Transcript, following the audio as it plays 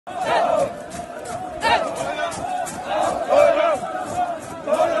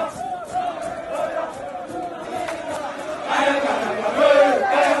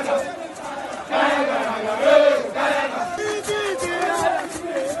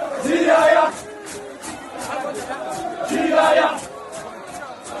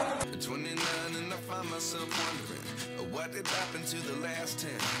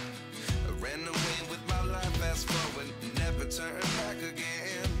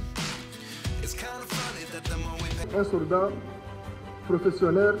un soldat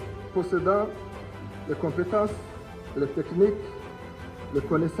professionnel possédant les compétences, les techniques, les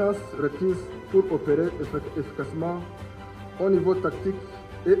connaissances requises pour opérer efficacement au niveau tactique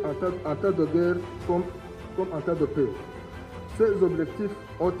et en temps de guerre comme en temps de paix. Ces objectifs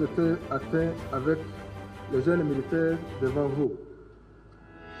ont été atteints avec les jeunes militaires devant vous.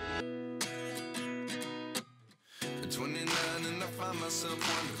 Myself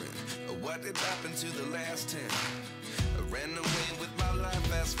wondering what did happen to the last 10. I ran away with my life,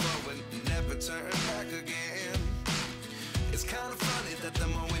 fast forward, never turn back again. It's kind of funny that the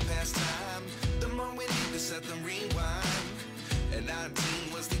more we pass time, the more we need to set them rewind. And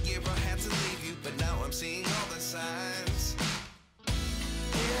 19 was the year I had to leave you, but now I'm seeing all the signs.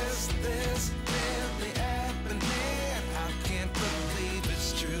 Is this really happening? I can't believe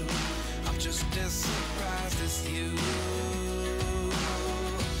it's true. I'm just as surprised as you.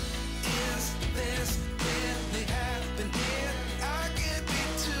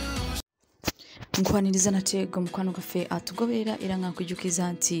 Nkwaniriza natego mukwano kafe atugoberera era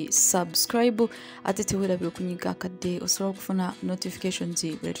nkakujukiza nti subscribe atete welabira kunyiga kadde osobola kufuna notifications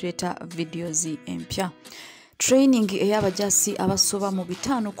retuleta videos empya. Training ey'abajjasi abasoba mu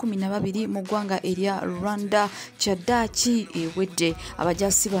 512 mu ggwanga erya Rwanda kyaddaaki ewedde.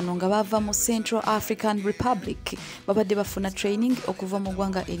 Abajjasi bano nga bava mu Central African Republic babadde bafuna training okuva mu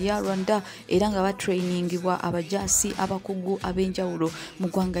ggwanga erya Rwanda era nga batrainingibwa abajjasi abakugu ab'enjawulo mu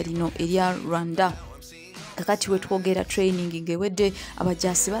ggwanga lino erya Rwanda. Kakati wetwogera training ngewedde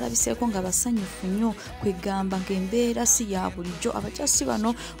abajjasi balabiseeko nga basanyufu nnyo kwegamba ng'embeera si ya bulijjo. Abajjasi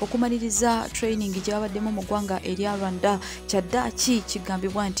bano okumaliriza training gye babaddemu mu ggwanga erya Rwanda kyaddaaki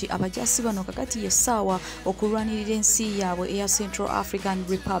kigambibwa nti abajjasi bano kakati yessaawa okulwanirira ensi yaabwe eya Central African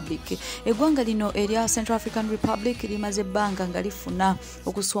Republic. Eggwanga lino erya Central African Republic limaze ebbanga nga lifuna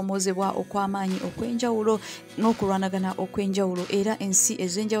okusoomoozebwa okw'amaanyi okw'enjawulo n'okulwanagana okw'enjawulo era ensi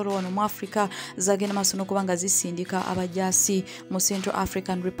ez'enjawulo wano mu Africa zagenda maaso n'okubanga zisindika abajjasi mu Central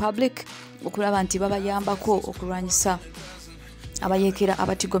African Republic okulaba nti babayambako okulwanyisa abayekera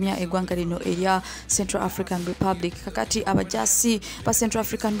abatigomya eggwanga lino erya Central African Republic. Kakati abajjasi ba Central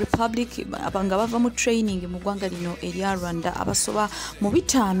African Republic nga bava mu training mu ggwanga lino erya Rwanda abasoba mu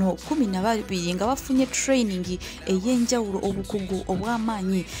 512 nga bafunye training ey'enjawulo obukugu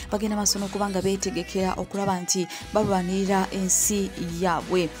obw'amaanyi bagenda maaso n'okubanga beetegekera okulaba nti balwanirira ensi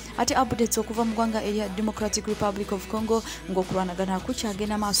yaabwe. Ate updates okuva mu ggwanga erya Democratic Republic of Congo ng'okulwanagana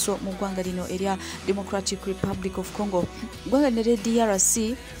kukyagenda maaso mu ggwanga lino erya Democratic Republic of Congo.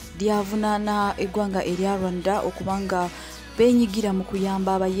 DRC lyavunaana eggwanga erya Rwanda okubanga benyigira mu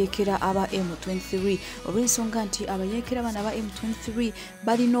kuyamba abayekera aba M23 olw'ensonga nti abayekera bana ba M23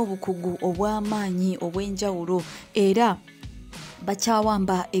 balina obukugu obw'amaanyi obw'enjawulo era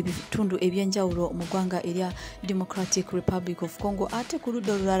bakyawamba ebitundu ebyenjawulo mu ggwanga erya Democratic Republic of Congo. Ate ku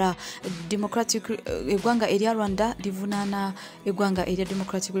ludda olulala eggwanga erya Rwanda livunaana eggwanga erya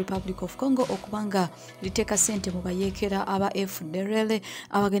Democratic Republic of Congo okubanga liteeka ssente mu bayekera aba FDLR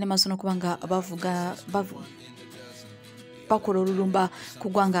abagenda maaso n'okubanga bakola olulumba ku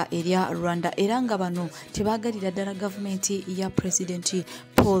ggwanga erya Rwanda era nga bano tebaagalira ddala gavumenti ya President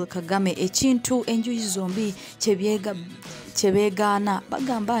Paul Kagame. Ekintu enjuyi zombi kyebeegaana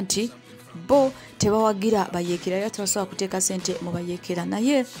bagamba nti bo tebawagira bayekera era tebasobola kuteeka ssente mu bayekera.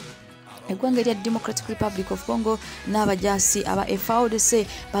 Naye eggwanga erya Democratic Republic of Congo n'abajjasi aba FARDC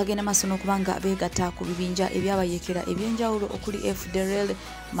bagenda maaso n'okubanga beegatta ku bibinja ebyabayekera ebyenjawulo okuli FDLR,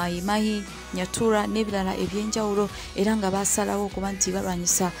 Mayimayi, Nyatura n'ebirala ebyenjawulo era nga basalawo okuba nti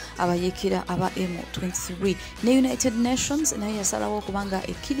balwanyisa abayekera aba M23. Ne United Nations nayo yasalawo okubanga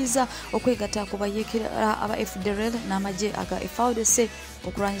ekkiriza okwegatta ku bayekera aba FDLR n'amagye aga FARDC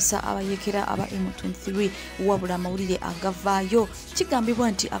okulwanyisa abayekera aba M23 wabula amawulire agavaayo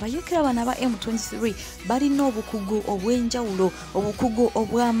kigambibwa nti abayekera bana aba M23 balina obukugu obw'enjawulo obukugu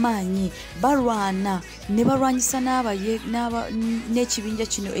obw'amaanyi balwana ne balwanyisa n'ekibinja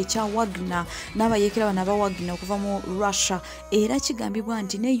kino ekya Wagner n'abayekera bana ba Wagner okuva mu Russia era kigambibwa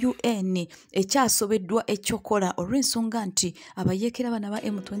nti ne UN ekyasobeddwa ekyokola olw'ensonga nti abayekera bana ba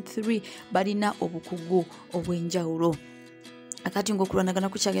M23 balina obukugu obw'enjawulo. Akati ng'okulwanagana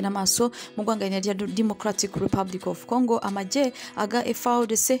kukyagenda maaso mu ggwanga erya Democratic Republic of Congo amagye aga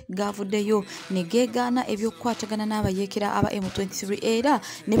FARDC gavuddeyo ne geegaana eby'okukwatagana n'abayekera aba M23 era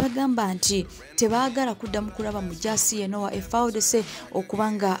ne bagamba nti tebaagala kuddamu kulaba mujjaasi yenna wa FARDC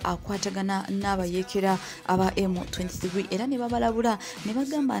okubanga akwatagana n'abayekera aba M23 era ne babalabula ne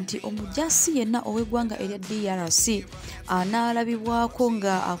bagamba nti omujjaasi yenna ow'eggwanga erya DRC anaalabibwako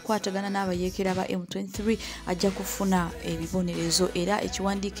nga akwatagana n'abayekera aba M23 ajja kufuna ebibone kabonerezo era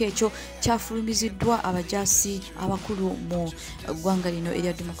ekiwandiiko ekyo kyafulumiziddwa abajasi abakulu mu ggwanga lino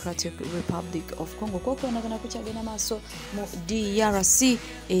erya Democratic Republic of Congo. Okwokulonagana kukyagenda maaso mu DRC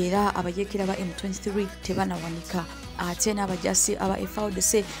era abayeekera ba M23 tebanawanika. Ate n'abajasi aba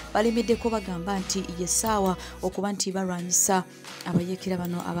FARDC balemiddeko bagamba nti yesaawa okuba nti balwanyisa abayeekera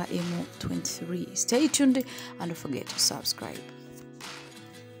bano aba M23. Stay tuned and don't forget to subscribe.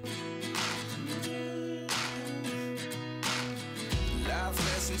 Life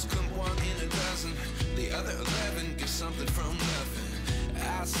lessons come one in a dozen. The other 11 give something from nothing.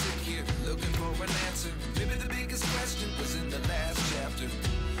 I sit here looking for an answer. Maybe the biggest question was in the last chapter.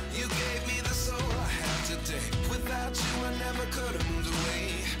 You gave me the soul I have today. Without you I never could have moved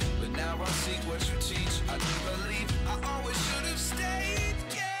away. But now I see what you teach. I do believe I always should have stayed.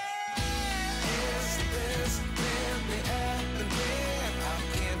 Yeah. Is this really happening? I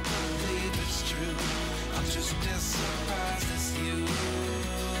can't believe it's true. I'm just as surprised as you.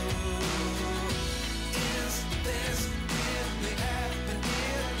 Is this really happening?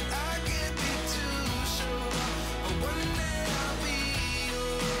 I can't be too sure. But one day I'll be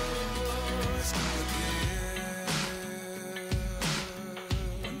yours again.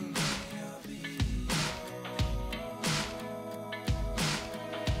 One day I'll be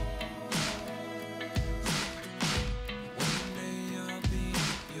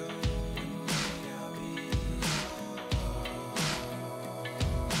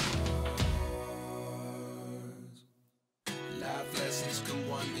Life lessons come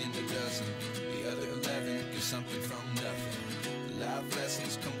one in a dozen. The other 11 give something from nothing. Life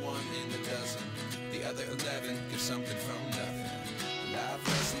lessons come one in a dozen. The other 11 give something from nothing. Life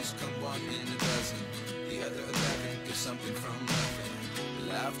lessons come one in a dozen. The other 11 give something from nothing.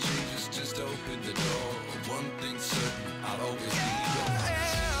 Life changes just open the door. One thing's certain, I'll always be yours.